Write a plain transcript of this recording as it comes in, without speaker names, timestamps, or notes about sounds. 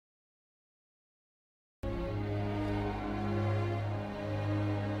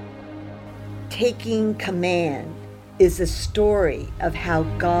Taking command is a story of how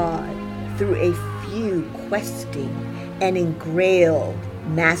God, through a few questing and engrailed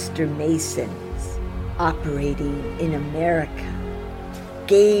master masons operating in America,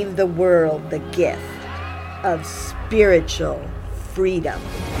 gave the world the gift of spiritual freedom.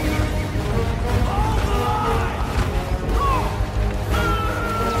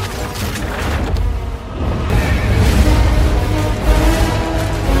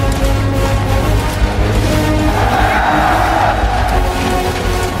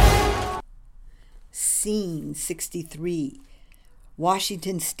 Scene 63.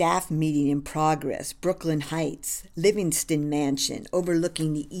 Washington staff meeting in progress, Brooklyn Heights, Livingston Mansion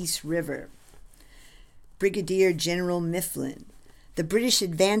overlooking the East River. Brigadier General Mifflin. The British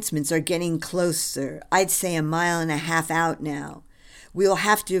advancements are getting closer. I'd say a mile and a half out now. We'll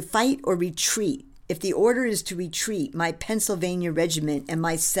have to fight or retreat. If the order is to retreat, my Pennsylvania regiment and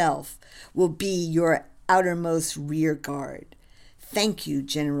myself will be your outermost rear guard. Thank you,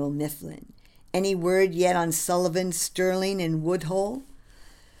 General Mifflin. Any word yet on Sullivan, Sterling, and Woodhull?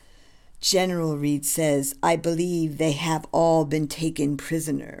 General Reed says, I believe they have all been taken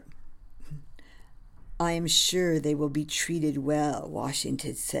prisoner. I am sure they will be treated well,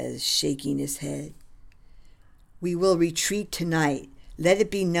 Washington says, shaking his head. We will retreat tonight. Let it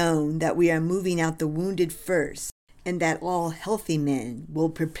be known that we are moving out the wounded first, and that all healthy men will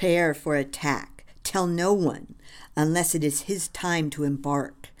prepare for attack. Tell no one, unless it is his time to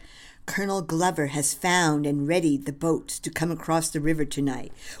embark. Colonel Glover has found and readied the boats to come across the river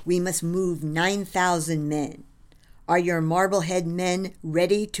tonight. We must move 9,000 men. Are your Marblehead men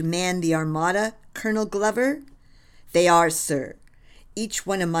ready to man the armada, Colonel Glover? They are, sir. Each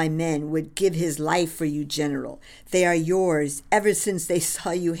one of my men would give his life for you, General. They are yours ever since they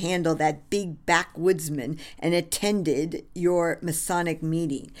saw you handle that big backwoodsman and attended your Masonic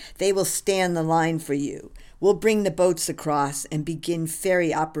meeting. They will stand the line for you. We'll bring the boats across and begin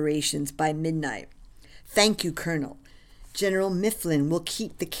ferry operations by midnight. Thank you, Colonel. General Mifflin will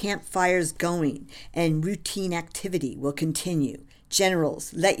keep the campfires going and routine activity will continue.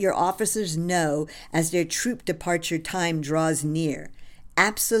 Generals, let your officers know as their troop departure time draws near.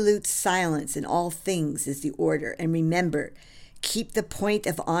 Absolute silence in all things is the order, and remember, keep the point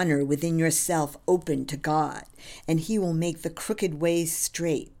of honor within yourself open to God, and he will make the crooked ways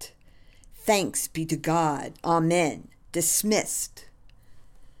straight. Thanks be to God. Amen. Dismissed.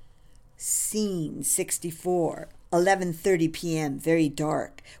 Scene 64. 11:30 p.m., very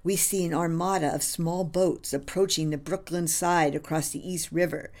dark. We see an armada of small boats approaching the Brooklyn side across the East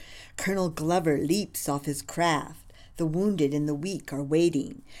River. Colonel Glover leaps off his craft. The wounded and the weak are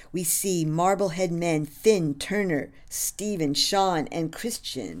waiting. We see Marblehead men Finn, Turner, Stephen, Sean, and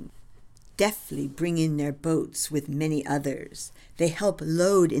Christian deftly bring in their boats with many others. They help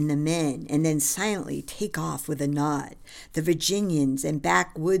load in the men and then silently take off with a nod. The Virginians and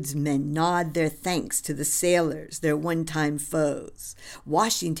backwoodsmen nod their thanks to the sailors, their one-time foes.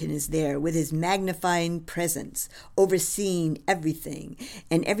 Washington is there with his magnifying presence, overseeing everything,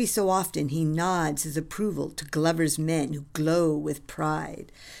 and every so often he nods his approval to Glover's men who glow with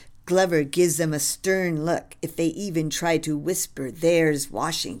pride. Glover gives them a stern look if they even try to whisper, "There's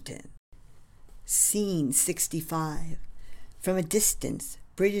Washington." Scene 65. From a distance,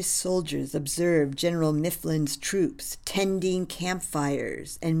 British soldiers observe General Mifflin's troops tending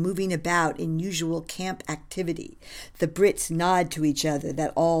campfires and moving about in usual camp activity. The Brits nod to each other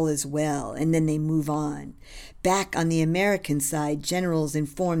that all is well, and then they move on. Back on the American side, generals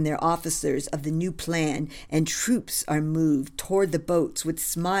inform their officers of the new plan, and troops are moved toward the boats with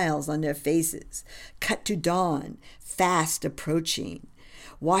smiles on their faces. Cut to dawn, fast approaching.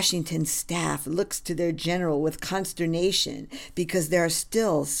 Washington's staff looks to their general with consternation because there are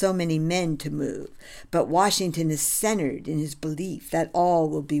still so many men to move. But Washington is centered in his belief that all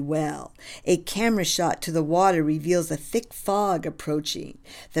will be well. A camera shot to the water reveals a thick fog approaching.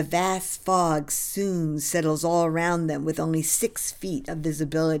 The vast fog soon settles all around them with only 6 feet of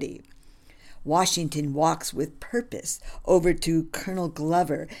visibility. Washington walks with purpose over to Colonel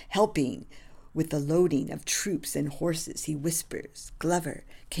Glover, helping with the loading of troops and horses. He whispers, "Glover,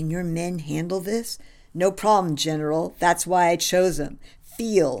 can your men handle this?" "No problem, General. That's why I chose them.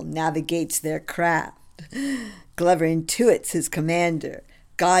 Feel navigates their craft." Glover intuits his commander.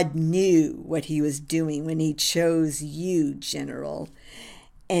 God knew what he was doing when he chose you, General.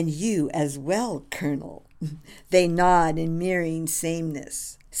 And you as well, Colonel. They nod in mirroring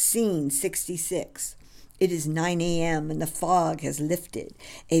sameness. Scene 66. It is 9 a.m. and the fog has lifted.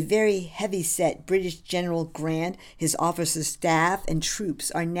 A very heavy-set British General Grant, his officers' staff, and troops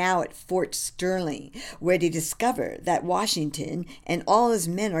are now at Fort Sterling, where they discover that Washington and all his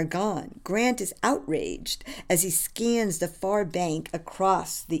men are gone. Grant is outraged as he scans the far bank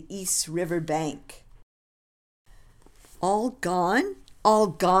across the East River bank. All gone? All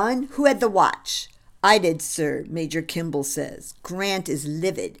gone? Who had the watch? I did, sir, Major Kimball says. Grant is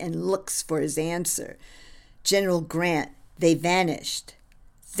livid and looks for his answer. General Grant, they vanished.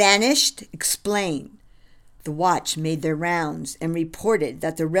 Vanished? Explain. The watch made their rounds and reported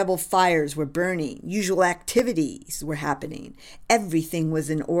that the rebel fires were burning. Usual activities were happening. Everything was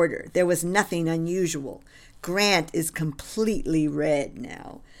in order. There was nothing unusual. Grant is completely red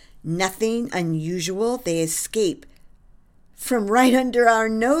now. Nothing unusual? They escape from right under our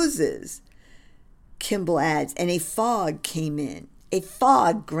noses. Kimball adds, and a fog came in. A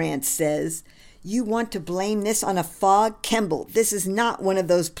fog, Grant says. You want to blame this on a fog? Kimball, this is not one of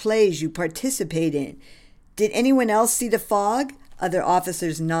those plays you participate in. Did anyone else see the fog? Other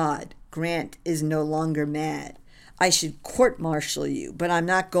officers nod. Grant is no longer mad. I should court-martial you, but I'm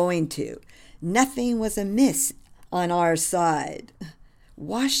not going to. Nothing was amiss on our side.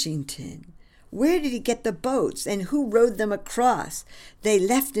 Washington. Where did he get the boats, and who rowed them across? They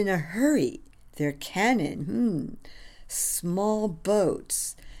left in a hurry. Their cannon, small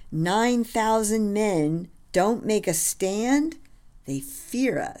boats. 9,000 men don't make a stand? They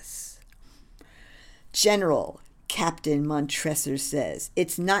fear us. General, Captain Montresor says,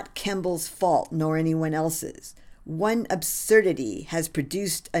 it's not Kimball's fault nor anyone else's. One absurdity has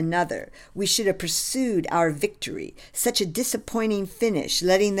produced another. We should have pursued our victory. Such a disappointing finish,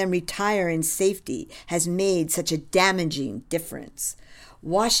 letting them retire in safety, has made such a damaging difference.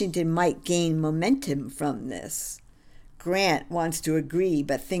 Washington might gain momentum from this. Grant wants to agree,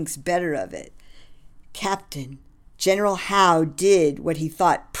 but thinks better of it. Captain, General Howe did what he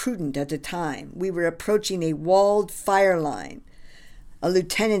thought prudent at the time. We were approaching a walled fire line. A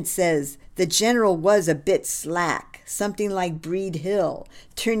lieutenant says, the general was a bit slack, something like Breed Hill,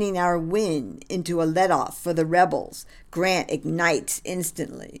 turning our wind into a let-off for the rebels. Grant ignites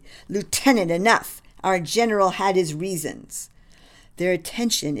instantly. Lieutenant, enough! Our general had his reasons. Their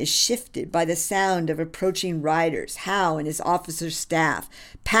attention is shifted by the sound of approaching riders, Howe and his officer's staff,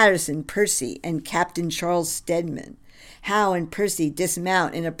 Patterson, Percy, and Captain Charles Stedman. Howe and Percy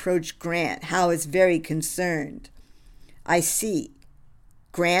dismount and approach Grant. Howe is very concerned. I see.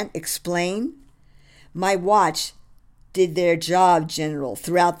 Grant, explain. My watch did their job, General,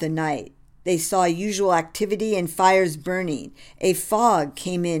 throughout the night. They saw usual activity and fires burning. A fog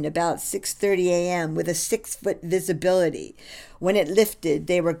came in about 6:30 a.m. with a 6-foot visibility. When it lifted,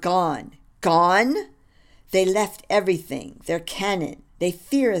 they were gone. Gone? They left everything, their cannon. They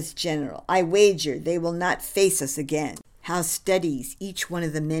fear us, General. I wager they will not face us again. Howe studies each one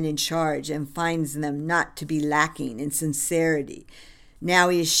of the men in charge and finds them not to be lacking in sincerity. Now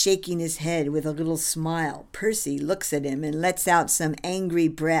he is shaking his head with a little smile. Percy looks at him and lets out some angry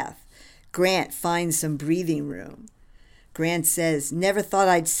breath. Grant finds some breathing room. Grant says, never thought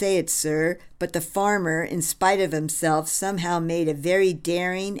I'd say it, sir, but the farmer, in spite of himself, somehow made a very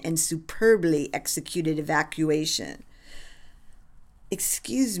daring and superbly executed evacuation.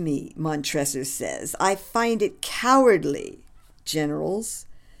 Excuse me, Montresor says, I find it cowardly, generals.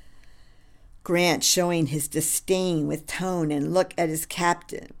 Grant showing his disdain with tone and look at his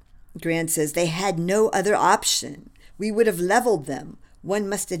captain. Grant says, they had no other option. We would have leveled them. One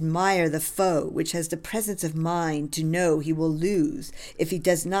must admire the foe which has the presence of mind to know he will lose if he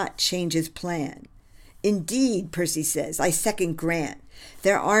does not change his plan. Indeed, Percy says, I second Grant.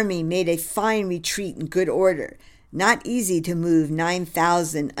 Their army made a fine retreat in good order. Not easy to move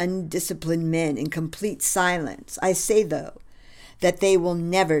 9,000 undisciplined men in complete silence. I say, though, that they will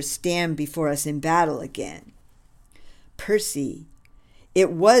never stand before us in battle again. Percy, it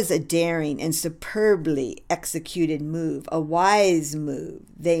was a daring and superbly executed move, a wise move.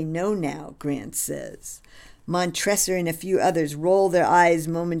 They know now, Grant says. Montresor and a few others roll their eyes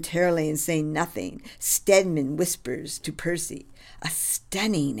momentarily and say nothing. Stedman whispers to Percy, a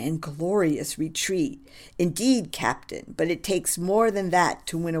stunning and glorious retreat. Indeed, Captain, but it takes more than that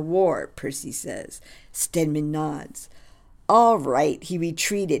to win a war, Percy says. Stedman nods. All right, he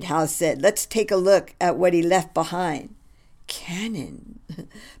retreated, Howe said. Let's take a look at what he left behind. Cannon.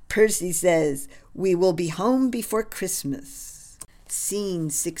 Percy says, we will be home before Christmas. Scene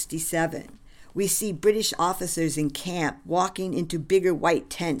 67. We see British officers in camp walking into bigger white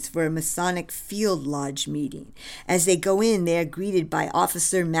tents for a Masonic field lodge meeting. As they go in, they are greeted by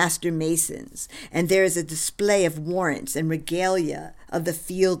officer master masons, and there is a display of warrants and regalia of the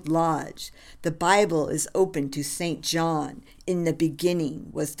field lodge. The Bible is open to St. John. In the beginning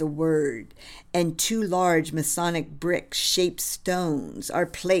was the Word, and 2 large Masonic brick-shaped stones are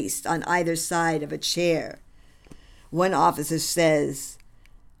placed on either side of a chair. One officer says,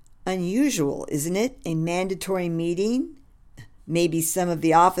 "Unusual, isn't it? A mandatory meeting?" Maybe some of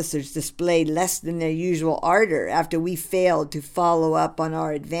the officers displayed less than their usual ardor after we failed to follow up on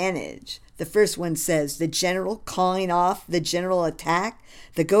our advantage. The first one says, "The general calling off the general attack?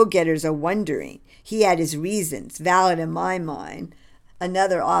 The go-getters are wondering. He had his reasons, valid in my mind."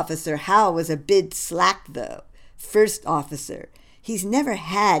 Another officer, "Howe was a bit slack, though." First officer, "He's never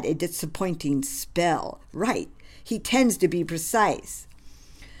had a disappointing spell." Right, he tends to be precise.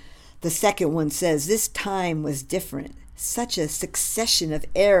 The second one says, "This time was different. Such a succession of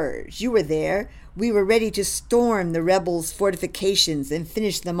errors. You were there. We were ready to storm the rebels' fortifications and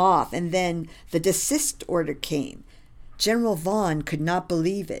finish them off, and then the desist order came. General Vaughan could not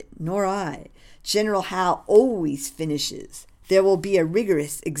believe it, nor I. General Howe always finishes. There will be a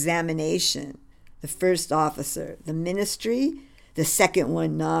rigorous examination." The first officer, "The ministry?" The second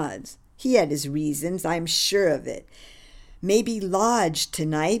one nods. "He had his reasons, I'm sure of it. Maybe lodged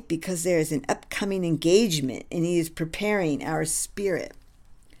tonight because there is an upcoming engagement and he is preparing our spirit."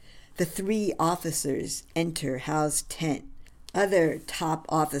 The 3 officers enter Howe's tent. Other top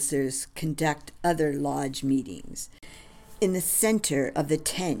officers conduct other lodge meetings. In the center of the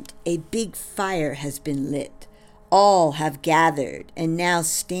tent, a big fire has been lit. All have gathered and now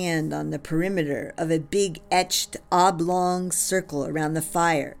stand on the perimeter of a big etched oblong circle around the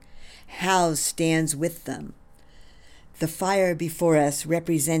fire. Howe stands with them. The fire before us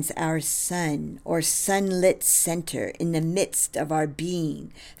represents our sun, or sunlit center in the midst of our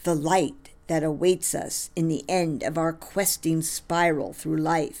being, the light that awaits us in the end of our questing spiral through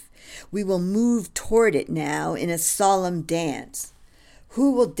life. We will move toward it now in a solemn dance.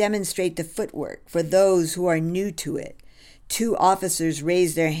 Who will demonstrate the footwork for those who are new to it? 2 officers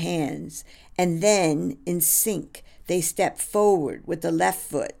raise their hands, and then, in sync, they step forward with the left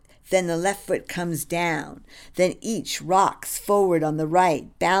foot. Then the left foot comes down. Then each rocks forward on the right,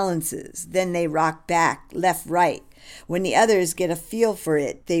 balances. Then they rock back, left, right. When the others get a feel for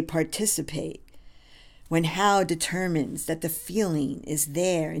it, they participate. When Howe determines that the feeling is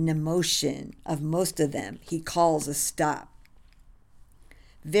there in the motion of most of them, he calls a stop.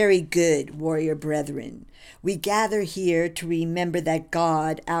 Very good, warrior brethren. We gather here to remember that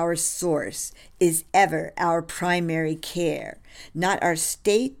God, our source, is ever our primary care, not our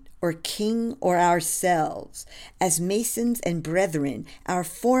state or king or ourselves. As Masons and brethren, our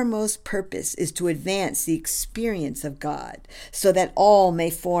foremost purpose is to advance the experience of God so that all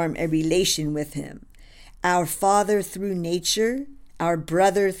may form a relation with him. Our Father through nature, our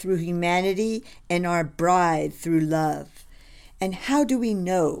brother through humanity, and our bride through love. And how do we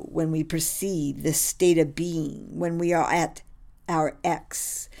know when we perceive this state of being, when we are at our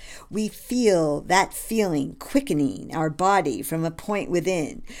X? We feel that feeling quickening our body from a point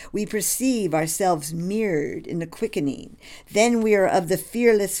within. We perceive ourselves mirrored in the quickening. Then we are of the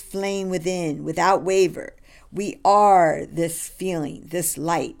fearless flame within, without waver. We are this feeling, this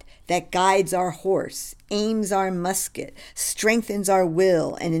light that guides our horse, aims our musket, strengthens our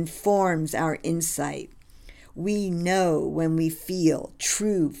will, and informs our insight. We know when we feel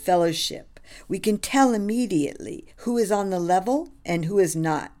true fellowship. We can tell immediately who is on the level and who is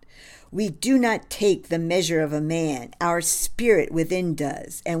not. We do not take the measure of a man. Our spirit within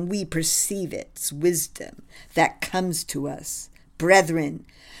does, and we perceive its wisdom that comes to us. Brethren,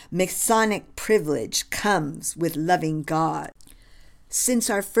 Masonic privilege comes with loving God. Since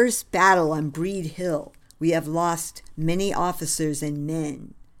our first battle on Breed Hill, we have lost many officers and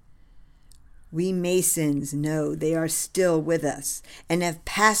men. We Masons know they are still with us and have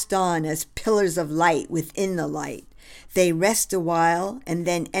passed on as pillars of light within the light. They rest a while and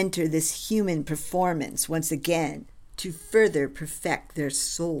then enter this human performance once again to further perfect their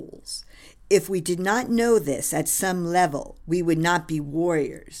souls. If we did not know this at some level, we would not be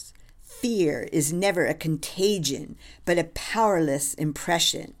warriors. Fear is never a contagion, but a powerless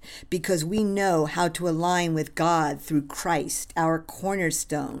impression, because we know how to align with God through Christ, our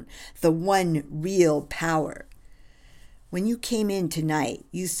cornerstone, the one real power. When you came in tonight,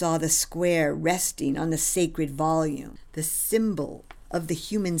 you saw the square resting on the sacred volume, the symbol of the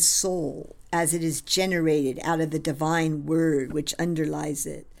human soul as it is generated out of the divine word which underlies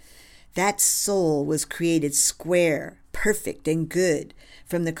it. That soul was created square, perfect and good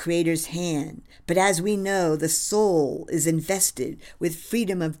from the Creator's hand. But as we know, the soul is invested with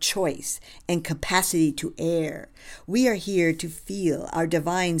freedom of choice and capacity to err. We are here to feel our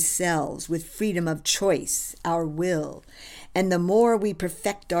divine selves with freedom of choice, our will. And the more we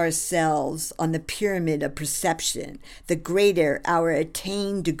perfect ourselves on the pyramid of perception, the greater our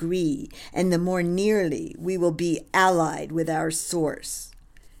attained degree, and the more nearly we will be allied with our source.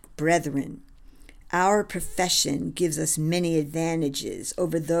 Brethren, our profession gives us many advantages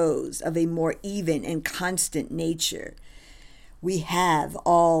over those of a more even and constant nature. We have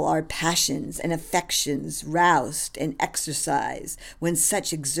all our passions and affections roused and exercised when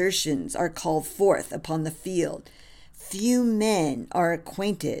such exertions are called forth upon the field. Few men are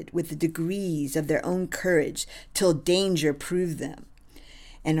acquainted with the degrees of their own courage till danger prove them,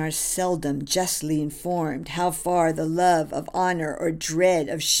 and are seldom justly informed how far the love of honor or dread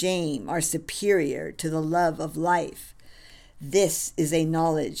of shame are superior to the love of life. This is a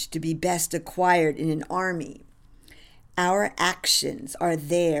knowledge to be best acquired in an army. Our actions are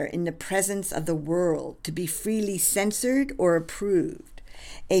there in the presence of the world to be freely censored or approved.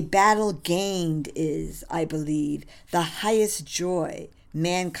 A battle gained is, I believe, the highest joy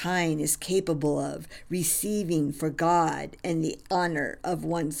mankind is capable of receiving for God and the honor of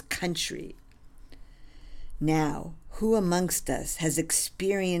one's country. Now, who amongst us has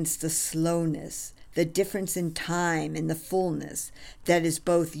experienced the slowness, the difference in time and the fullness that is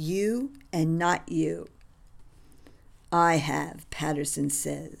both you and not you? I have, Patterson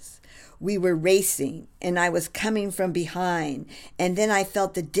says. We were racing, and I was coming from behind, and then I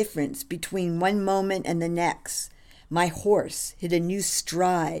felt the difference between one moment and the next. My horse hit a new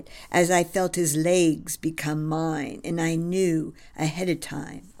stride as I felt his legs become mine, and I knew ahead of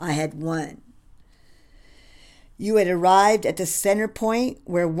time I had won. You had arrived at the center point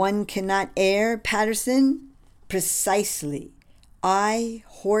where one cannot err, Patterson? Precisely.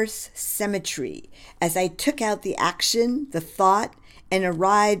 Horse symmetry, as I took out the action, the thought, and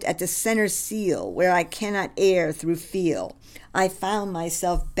arrived at the center seal where I cannot err through feel. I found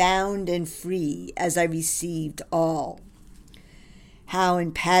myself bound and free as I received all. Howe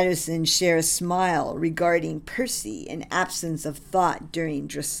and Patterson share a smile regarding Percy and absence of thought during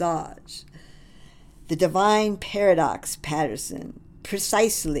dressage. The divine paradox, Patterson,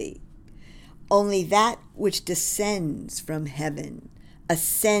 precisely. Only that which descends from heaven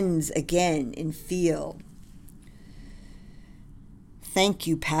ascends again in feel. Thank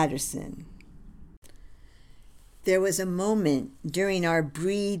you, Patterson. There was a moment during our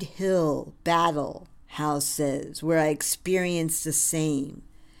Breed Hill battle, Howe says, where I experienced the same.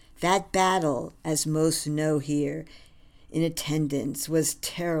 That battle, as most know here in attendance, was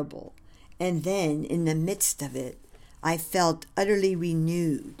terrible. And then, in the midst of it, I felt utterly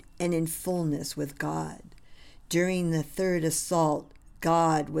renewed and in fullness with God. During the third assault,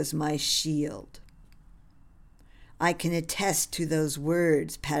 God was my shield. I can attest to those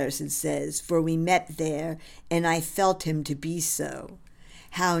words, Patterson says, for we met there, and I felt him to be so.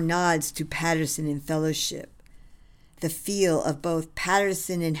 Howe nods to Patterson in fellowship. The feel of both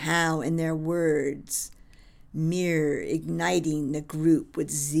Patterson and Howe in their words mirror igniting the group with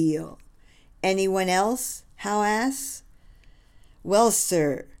zeal. Anyone else? Howe asks. Well,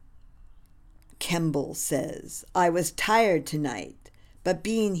 sir, Kemble says, I was tired tonight. But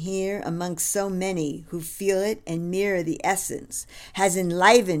being here amongst so many who feel it and mirror the essence has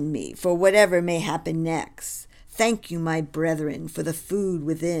enlivened me for whatever may happen next. Thank you, my brethren, for the food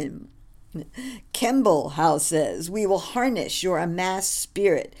within. Kemble, Howe says, we will harness your amassed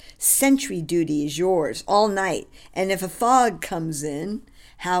spirit. Sentry duty is yours all night, and if a fog comes in,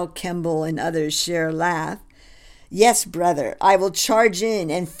 Howe, Kemble, and others share a laugh. Yes, brother, I will charge in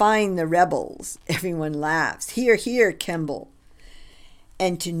and find the rebels. Everyone laughs. Hear, hear, Kemble.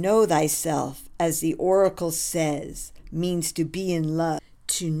 And to know thyself, as the oracle says, means to be in love.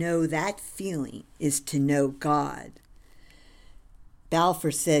 To know that feeling is to know God. Balfour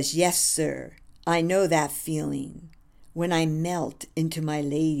says, yes, sir, I know that feeling. When I melt into my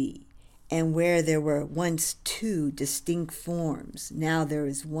lady, and where there were once two distinct forms, now there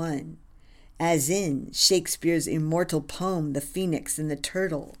is one. As in Shakespeare's immortal poem, The Phoenix and the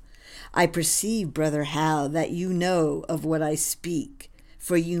Turtle. I perceive, Brother Howe, that you know of what I speak.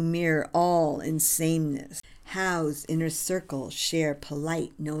 For you mirror all in sameness. Howe's inner circle share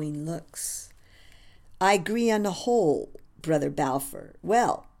polite, knowing looks. I agree on the whole, Brother Balfour.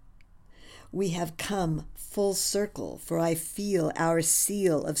 Well, we have come full circle, for I feel our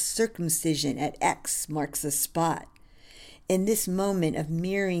seal of circumcision at X marks the spot. In this moment of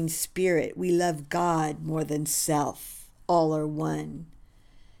mirroring spirit, we love God more than self. All are one.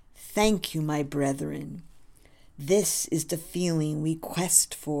 Thank you, my brethren. This is the feeling we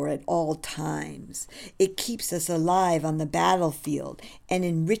quest for at all times. It keeps us alive on the battlefield and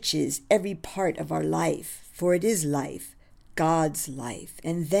enriches every part of our life, for it is life, God's life,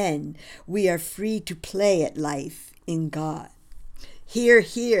 and then we are free to play at life in God. Hear,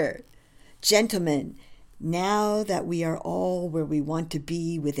 hear. Gentlemen, now that we are all where we want to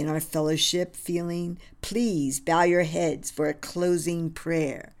be within our fellowship feeling, please bow your heads for a closing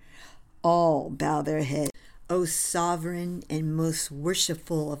prayer. All bow their heads. O sovereign and most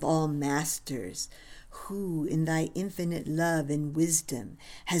worshipful of all masters, who in thy infinite love and wisdom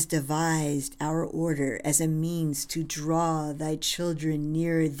has devised our order as a means to draw thy children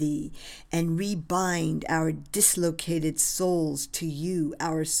near thee and rebind our dislocated souls to you,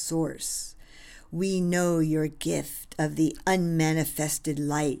 our source. We know your gift of the unmanifested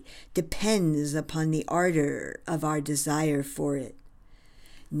light depends upon the ardor of our desire for it.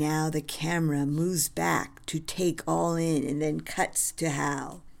 Now the camera moves back to take all in and then cuts to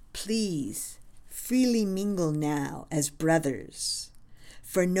Howe. Please, freely mingle now as brothers,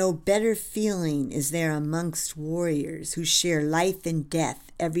 for no better feeling is there amongst warriors who share life and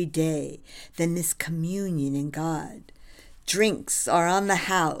death every day than this communion in God. Drinks are on the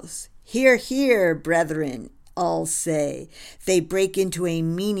house. Hear, hear, brethren, all say. They break into a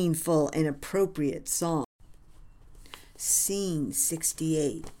meaningful and appropriate song. Scene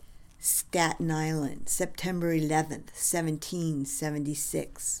 68, Staten Island, September 11th,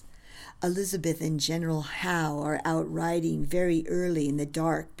 1776. Elisabeth and General Howe are out riding very early in the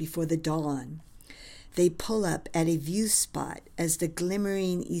dark before the dawn. They pull up at a view spot as the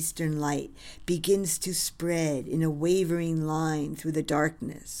glimmering eastern light begins to spread in a wavering line through the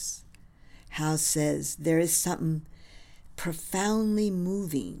darkness. Howe says there is something profoundly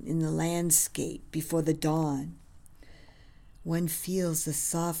moving in the landscape before the dawn. One feels the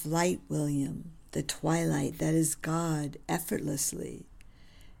soft light, William, the twilight that is God, effortlessly.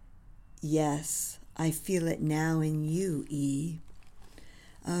 Yes, I feel it now in you, E.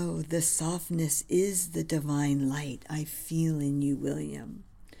 Oh, the softness is the divine light I feel in you, William.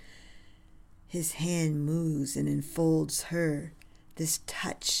 His hand moves and enfolds her. This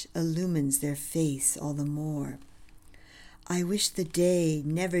touch illumines their face all the more. I wish the day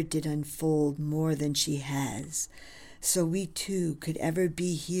never did unfold more than she has, so we two could ever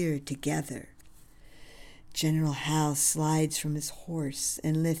be here together. General Howe slides from his horse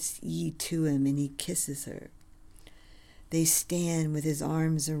and lifts E to him, and he kisses her. They stand with his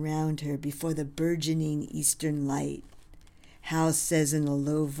arms around her before the burgeoning eastern light. Howe says in a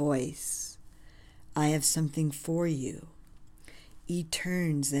low voice, I have something for you. E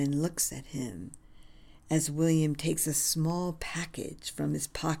turns and looks at him as William takes a small package from his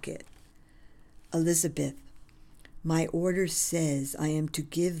pocket. Elisabeth, my order says I am to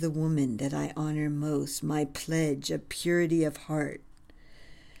give the woman that I honor most my pledge of purity of heart.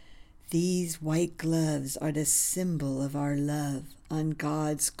 These white gloves are the symbol of our love on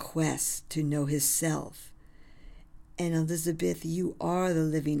God's quest to know his self. And Elisabeth, you are the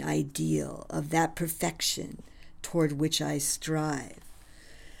living ideal of that perfection toward which I strive.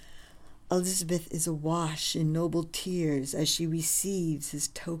 Elisabeth is awash in noble tears as she receives his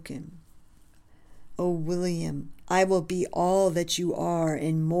token. Oh, William, I will be all that you are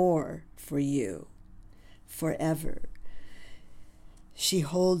and more for you, forever. She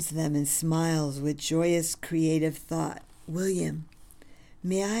holds them and smiles with joyous creative thought. William,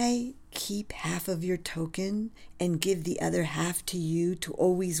 may I keep half of your token and give the other half to you to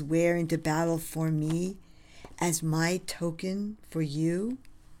always wear into battle for me as my token for you?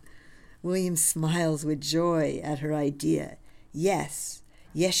 William smiles with joy at her idea. Yes,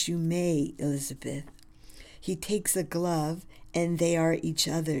 you may, Elisabeth. He takes a glove, and they are each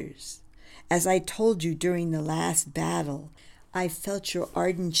other's. As I told you during the last battle, I felt your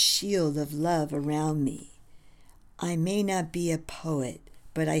ardent shield of love around me. I may not be a poet,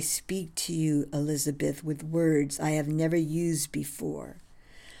 but I speak to you, Elisabeth, with words I have never used before.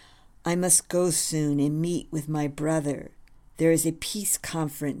 I must go soon and meet with my brother. There is a peace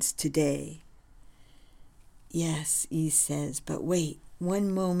conference today. Yes, E says, but wait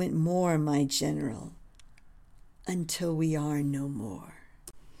one moment more, my general, until we are no more.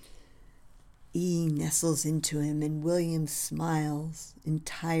 E nestles into him, and William smiles,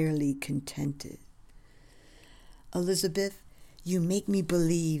 entirely contented. Elisabeth, you make me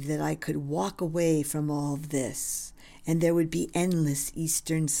believe that I could walk away from all of this, and there would be endless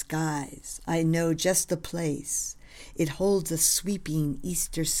eastern skies. I know just the place. It holds a sweeping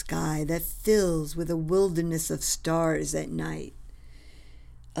Easter sky that fills with a wilderness of stars at night.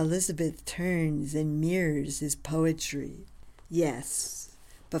 Elisabeth turns and mirrors his poetry. Yes,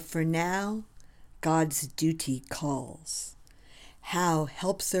 but for now, God's duty calls. Howe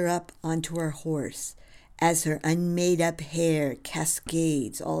helps her up onto her horse as her unmade-up hair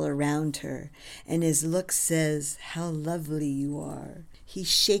cascades all around her, and his look says, "How lovely you are." He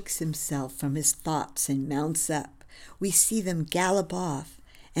shakes himself from his thoughts and mounts up. We see them gallop off,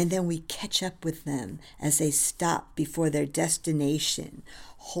 and then we catch up with them as they stop before their destination,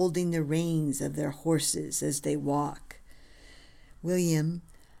 holding the reins of their horses as they walk. "William,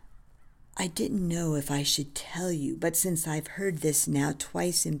 I didn't know if I should tell you, but since I've heard this now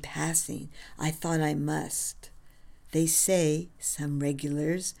twice in passing, I thought I must. They say, some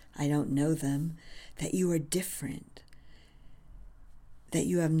regulars, I don't know them, that you are different, that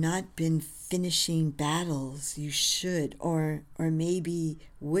you have not been finishing battles you should or maybe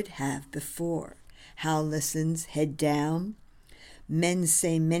would have before." Hal listens, head down. "Men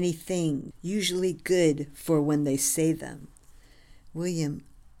say many things, usually good for when they say them. William,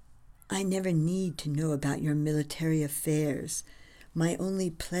 I never need to know about your military affairs. My only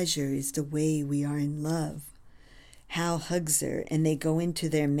pleasure is the way we are in love." Hal hugs her, and they go into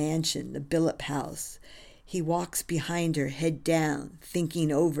their mansion, the Billop House. He walks behind her, head down,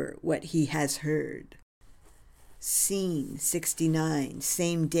 thinking over what he has heard. Scene 69,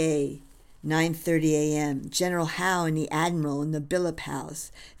 same day, 9:30 a.m. General Howe and the Admiral in the Billop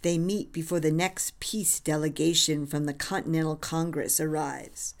House. They meet before the next peace delegation from the Continental Congress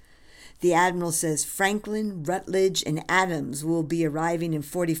arrives. The Admiral says Franklin, Rutledge, and Adams will be arriving in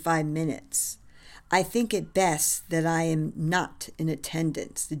 45 minutes. "I think it best that I am not in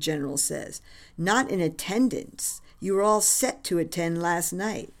attendance," the General says. "Not in attendance? You were all set to attend last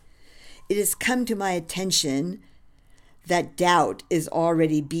night." "It has come to my attention that doubt is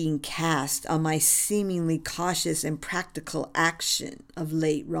already being cast on my seemingly cautious and practical action of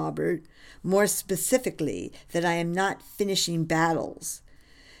late, Robert. More specifically, that I am not finishing battles.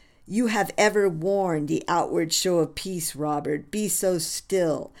 You have ever worn the outward show of peace, Robert. Be so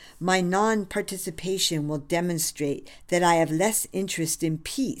still. My non-participation will demonstrate that I have less interest in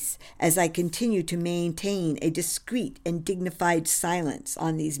peace as I continue to maintain a discreet and dignified silence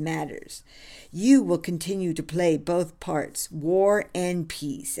on these matters. You will continue to play both parts, war and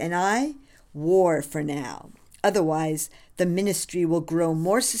peace, and I, war for now. Otherwise, the ministry will grow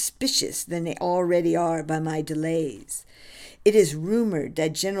more suspicious than they already are by my delays. It is rumored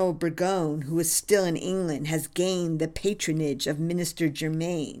that General Burgoyne, who is still in England, has gained the patronage of Minister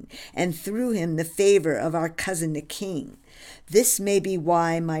Germain, and through him the favor of our cousin the king. This may be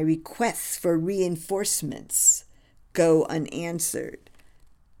why my requests for reinforcements go unanswered."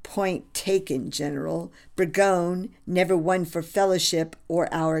 "Point taken, General. Burgoyne, never one for fellowship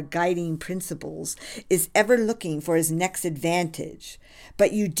or our guiding principles, is ever looking for his next advantage.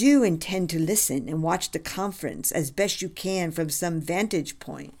 But you do intend to listen and watch the conference as best you can from some vantage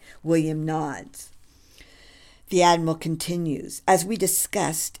point." William nods. The Admiral continues, "As we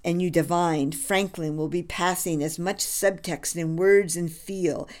discussed and you divined, Franklin will be passing as much subtext in words and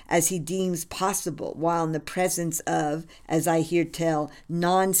feel as he deems possible while in the presence of, as I hear tell,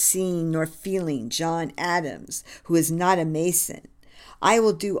 non-seeing nor feeling John Adams, who is not a Mason. I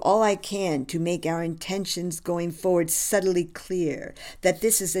will do all I can to make our intentions going forward subtly clear, that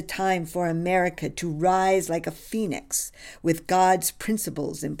this is a time for America to rise like a phoenix with God's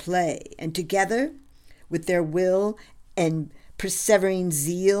principles in play, and together, with their will and persevering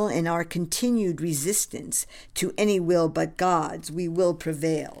zeal and our continued resistance to any will but God's, we will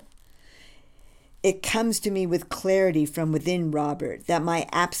prevail. It comes to me with clarity from within, Robert, that my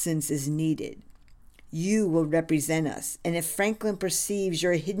absence is needed. You will represent us, and if Franklin perceives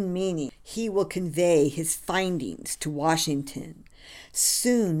your hidden meaning, he will convey his findings to Washington.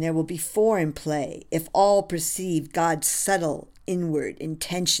 Soon there will be four in play, if all perceive God's subtle inward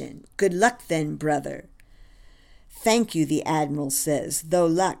intention. Good luck then, brother." "Thank you," the Admiral says, "though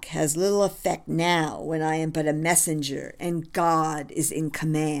luck has little effect now when I am but a messenger and God is in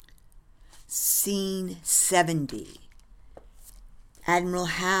command." Scene 70. Admiral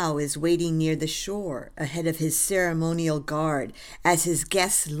Howe is waiting near the shore, ahead of his ceremonial guard, as his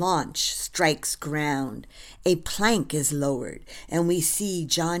guest's launch strikes ground. A plank is lowered, and we see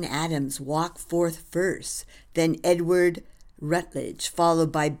John Adams walk forth first, then Edward Rutledge,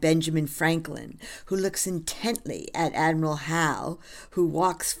 followed by Benjamin Franklin, who looks intently at Admiral Howe, who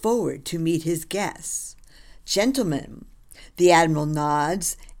walks forward to meet his guests. "Gentlemen," the Admiral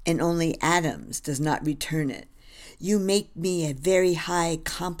nods, and only Adams does not return it. "You make me a very high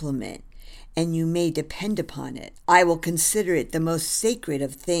compliment, and you may depend upon it. I will consider it the most sacred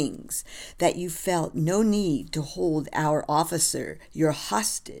of things that you felt no need to hold our officer your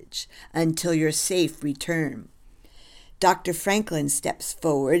hostage until your safe return." Dr. Franklin steps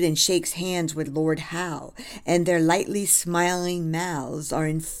forward and shakes hands with Lord Howe, and their lightly smiling mouths are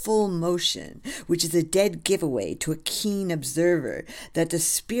in full motion, which is a dead giveaway to a keen observer that the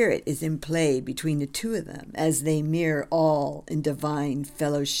spirit is in play between the two of them as they mirror all in divine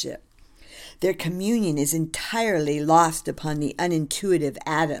fellowship. Their communion is entirely lost upon the unintuitive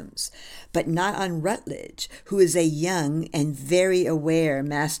Adams, but not on Rutledge, who is a young and very aware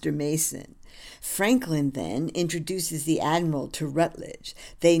Master Mason. Franklin then introduces the Admiral to Rutledge.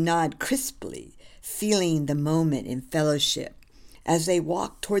 They nod crisply, feeling the moment in fellowship. As they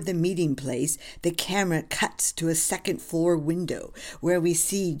walk toward the meeting place, the camera cuts to a second-floor window where we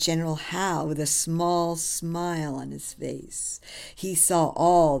see General Howe with a small smile on his face. He saw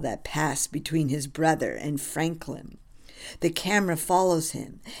all that passed between his brother and Franklin. The camera follows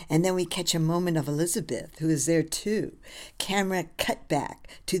him, and then we catch a moment of Elisabeth, who is there too. Camera cut back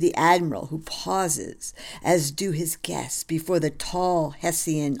to the Admiral, who pauses, as do his guests, before the tall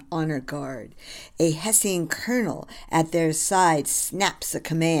Hessian honor guard. A Hessian colonel at their side snaps a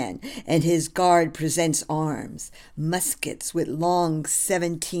command, and his guard presents arms, muskets with long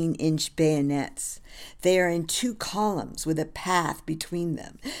 17-inch bayonets. They are in 2 columns with a path between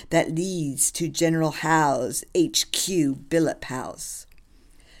them that leads to General Howe's HQ billet house.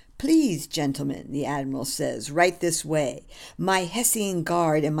 "Please, gentlemen," the Admiral says, "right this way. My Hessian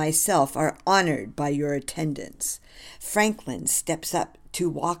guard and myself are honored by your attendance." Franklin steps up to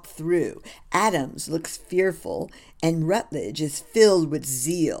walk through. Adams looks fearful, and Rutledge is filled with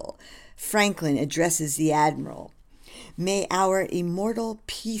zeal. Franklin addresses the Admiral. "May our immortal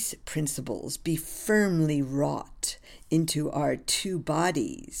peace principles be firmly wrought into our 2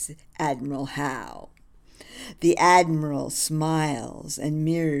 bodies, Admiral Howe." The Admiral smiles and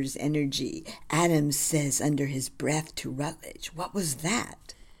mirrors energy. Adams says under his breath to Rutledge, "What was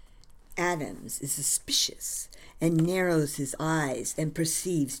that?" Adams is suspicious and narrows his eyes and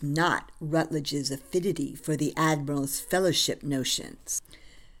perceives not Rutledge's affinity for the Admiral's fellowship notions.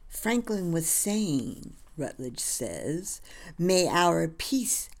 "Franklin was saying," Rutledge says, "may our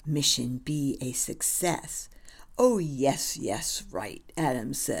peace mission be a success." "Oh, yes, right,"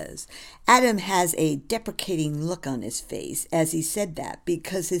 Adams says. Adam has a deprecating look on his face as he said that,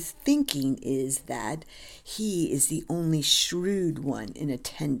 because his thinking is that he is the only shrewd one in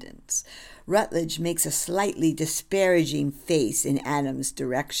attendance. Rutledge makes a slightly disparaging face in Adams'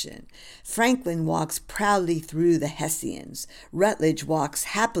 direction. Franklin walks proudly through the Hessians. Rutledge walks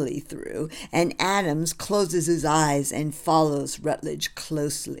happily through, and Adams closes his eyes and follows Rutledge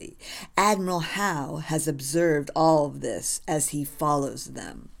closely. Admiral Howe has observed all of this as he follows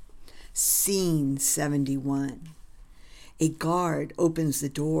them. Scene 71. A guard opens the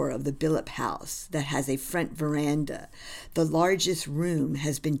door of the billet house that has a front veranda. The largest room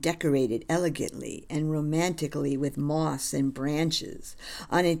has been decorated elegantly and romantically with moss and branches.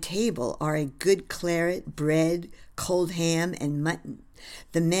 On a table are a good claret, bread, cold ham, and mutton.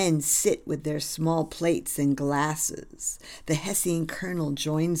 The men sit with their small plates and glasses. The Hessian colonel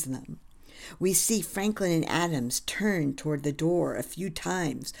joins them. We see Franklin and Adams turn toward the door a few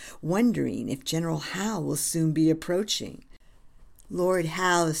times, wondering if General Howe will soon be approaching. Lord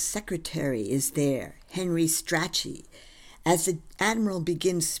Howe's secretary is there, Henry Strachey. As the Admiral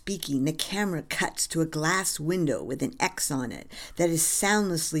begins speaking, the camera cuts to a glass window with an X on it that is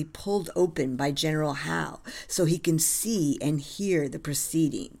soundlessly pulled open by General Howe so he can see and hear the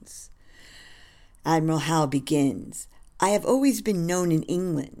proceedings. Admiral Howe begins, "I have always been known in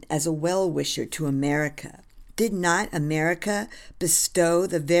England as a well-wisher to America. Did not America bestow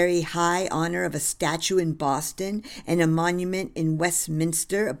the very high honor of a statue in Boston and a monument in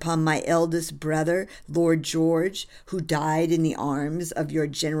Westminster upon my eldest brother, Lord George, who died in the arms of your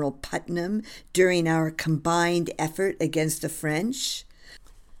General Putnam during our combined effort against the French?"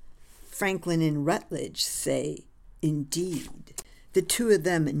 Franklin and Rutledge say, "Indeed." The 2 of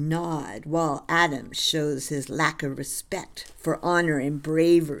them nod, while Adams shows his lack of respect for honor and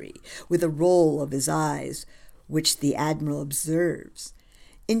bravery with a roll of his eyes, which the Admiral observes.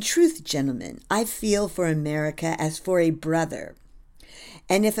 "In truth, gentlemen, I feel for America as for a brother.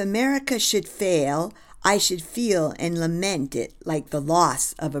 And if America should fail, I should feel and lament it like the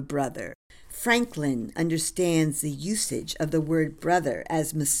loss of a brother." Franklin understands the usage of the word brother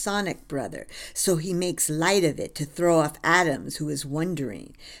as Masonic brother, so he makes light of it to throw off Adams, who is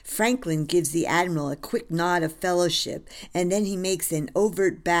wondering. Franklin gives the Admiral a quick nod of fellowship, and then he makes an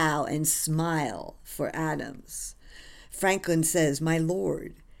overt bow and smile for Adams. Franklin says, "My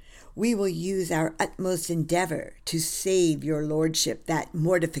lord, we will use our utmost endeavor to save your lordship that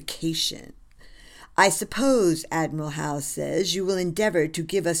mortification. I suppose," Admiral Howe says, "you will endeavor to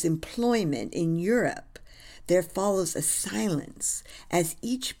give us employment in Europe." There follows a silence as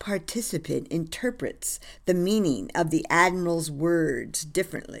each participant interprets the meaning of the Admiral's words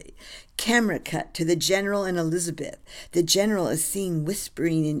differently. Camera cut to the General and Elisabeth. The General is seen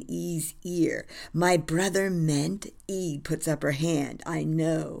whispering in E's ear. "My brother meant," E puts up her hand, "I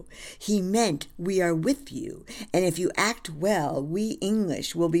know. He meant we are with you, and if you act well, we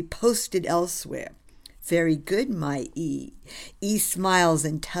English will be posted elsewhere." "Very good, my E." E smiles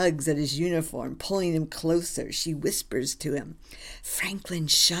and tugs at his uniform, pulling him closer. She whispers to him. Franklin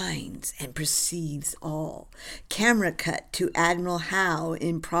shines and perceives all. Camera cut to Admiral Howe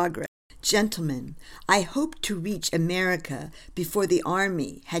in progress. "Gentlemen, I hoped to reach America before the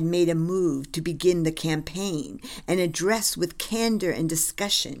army had made a move to begin the campaign and address with candor and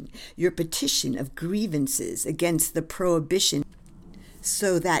discussion your petition of grievances against the prohibition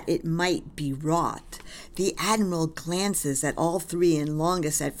so that it might be wrought." The Admiral glances at all three and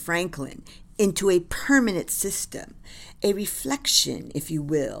longest at Franklin, into a permanent system, a reflection, if you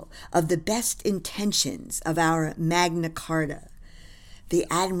will, of the best intentions of our Magna Carta. The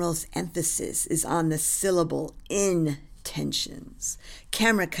Admiral's emphasis is on the syllable intentions.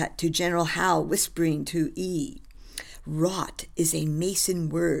 Camera cut to General Howe whispering to E. "Wrought is a Mason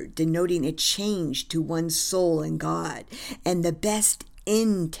word denoting a change to one's soul in God, and the best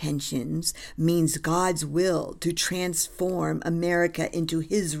intentions means God's will to transform America into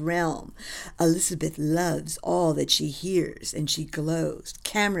his realm." Elisabeth loves all that she hears, and she glows.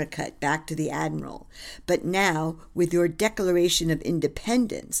 Camera cut back to the Admiral. "But now, with your Declaration of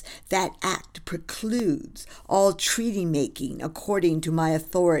Independence, that act precludes all treaty-making according to my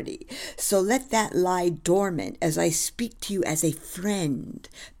authority. So let that lie dormant as I speak to you as a friend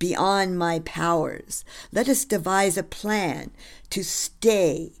beyond my powers. Let us devise a plan to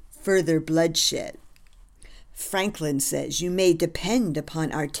stay further bloodshed." Franklin says, "You may depend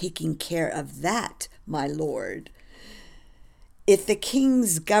upon our taking care of that, my lord." "If the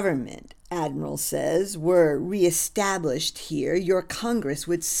king's government," Admiral says, "were reestablished here, your Congress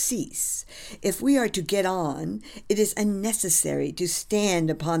would cease. If we are to get on, it is unnecessary to stand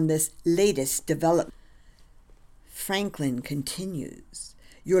upon this latest development." Franklin continues,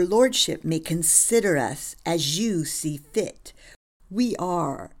 "Your lordship may consider us as you see fit. We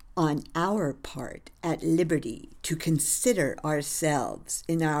are, on our part, at liberty to consider ourselves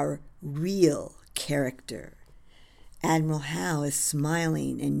in our real character." Admiral Howe is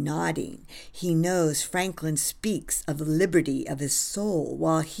smiling and nodding. He knows Franklin speaks of the liberty of his soul,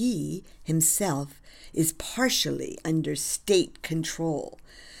 while he, himself, is partially under state control.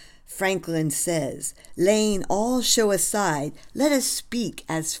 Franklin says, "Laying all show aside, let us speak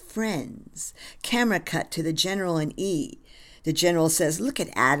as friends." Camera cut to the General and E. The General says, "Look at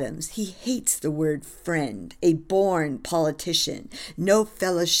Adams. He hates the word friend, a born politician. No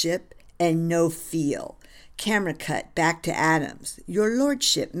fellowship and no feel." Camera cut back to Adams. "Your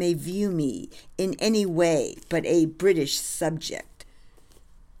lordship may view me in any way but a British subject."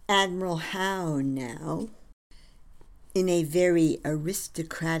 Admiral Howe now, in a very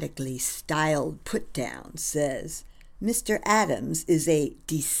aristocratically styled put-down, says, "Mr. Adams is a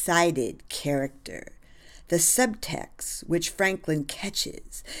decided character. The subtext, which Franklin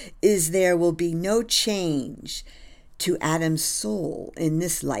catches, is there will be no change to Adam's soul in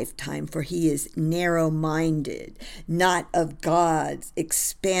this lifetime, for he is narrow-minded, not of God's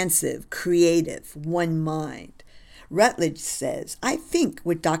expansive, creative, one mind." Rutledge says, "I think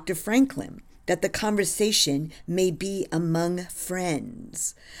with Dr. Franklin that the conversation may be among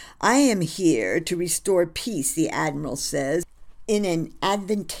friends. I am here to restore peace," the Admiral says, "in an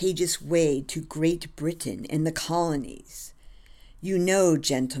advantageous way to Great Britain and the colonies. You know,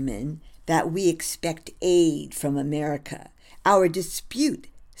 gentlemen, that we expect aid from America. Our dispute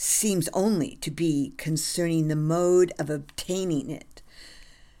seems only to be concerning the mode of obtaining it."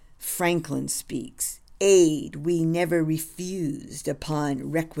 Franklin speaks. "Aid we never refused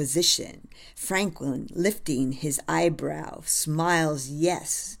upon requisition." Franklin, lifting his eyebrow, smiles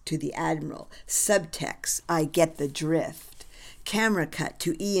yes to the Admiral. Subtext, "I get the drift." Camera cut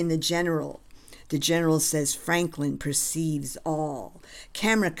to E and the General. The General says Franklin perceives all.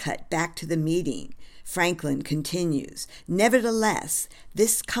 Camera cut back to the meeting. Franklin continues, "Nevertheless,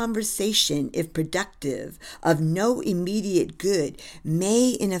 this conversation, if productive of no immediate good,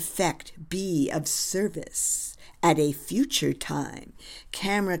 may in effect be of service at a future time."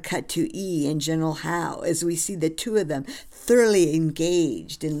 Camera cut to E and General Howe as we see the two of them thoroughly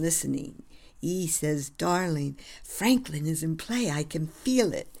engaged in listening. E says, "Darling, Franklin is in play. I can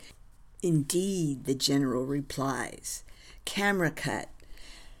feel it." "Indeed," the General replies. Camera cut.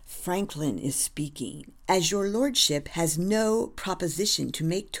 Franklin is speaking. As your lordship has no proposition to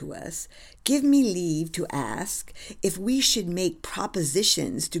make to us, give me leave to ask if we should make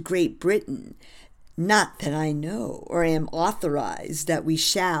propositions to Great Britain. Not that I know or am authorized that we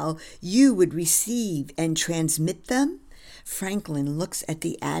shall, you would receive and transmit them? Franklin looks at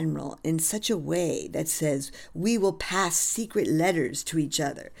the Admiral in such a way that says, we will pass secret letters to each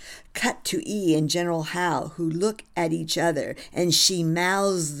other. Cut to E and General Howe, who look at each other, and she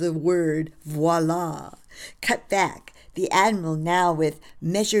mouths the word, voila. Cut back, the Admiral now with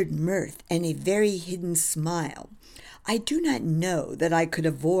measured mirth and a very hidden smile. I do not know that I could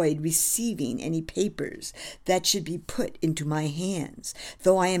avoid receiving any papers that should be put into my hands,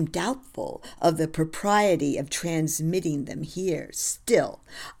 though I am doubtful of the propriety of transmitting them here. Still,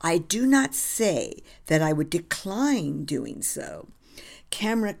 I do not say that I would decline doing so.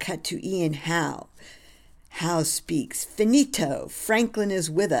 Camera cut to Ian Howe. Howe speaks. Finito. Franklin is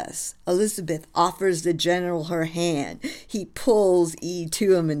with us. Elisabeth offers the general her hand. He pulls E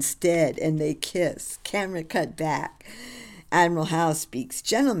to him instead, and they kiss. Camera cut back. Admiral Howe speaks.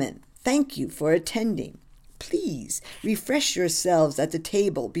 Gentlemen, thank you for attending. Please refresh yourselves at the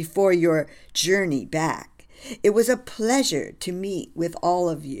table before your journey back. It was a pleasure to meet with all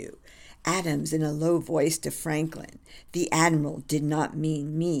of you. Adams in a low voice to Franklin. The Admiral did not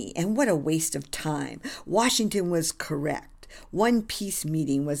mean me, and what a waste of time. Washington was correct. One peace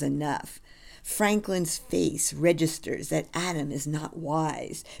meeting was enough. Franklin's face registers that Adam is not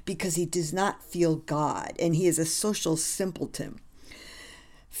wise because he does not feel God, and he is a social simpleton.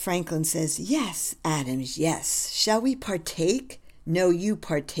 Franklin says, yes, Adams, yes. Shall we partake? No, you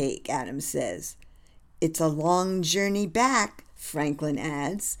partake, Adams says. It's a long journey back, Franklin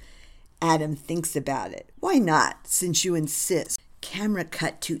adds. Adam thinks about it. Why not, since you insist? Camera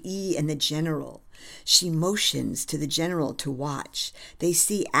cut to E and the general. She motions to the general to watch. They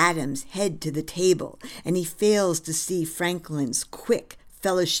see Adams head to the table, and he fails to see Franklin's quick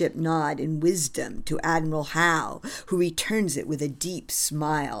fellowship nod in wisdom to Admiral Howe, who returns it with a deep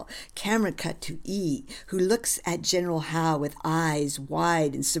smile. Camera cut to E, who looks at General Howe with eyes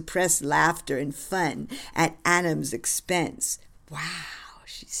wide in suppressed laughter and fun at Adams' expense. Wow,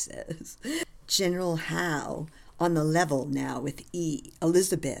 she says. General Howe on the level now with E.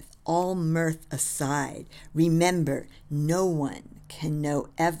 Elisabeth, all mirth aside. Remember, no one can know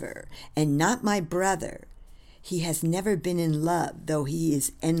ever, and not my brother. He has never been in love, though he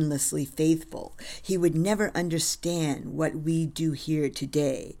is endlessly faithful. He would never understand what we do here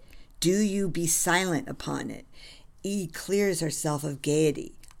today. Do you be silent upon it. E clears herself of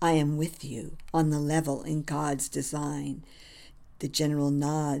gaiety. I am with you, on the level in God's design. The general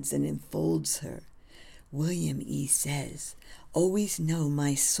nods and enfolds her. William E. says, always know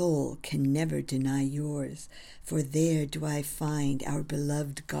my soul can never deny yours, for there do I find our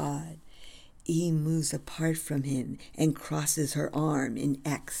beloved God. E moves apart from him and crosses her arm in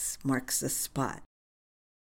X marks the spot.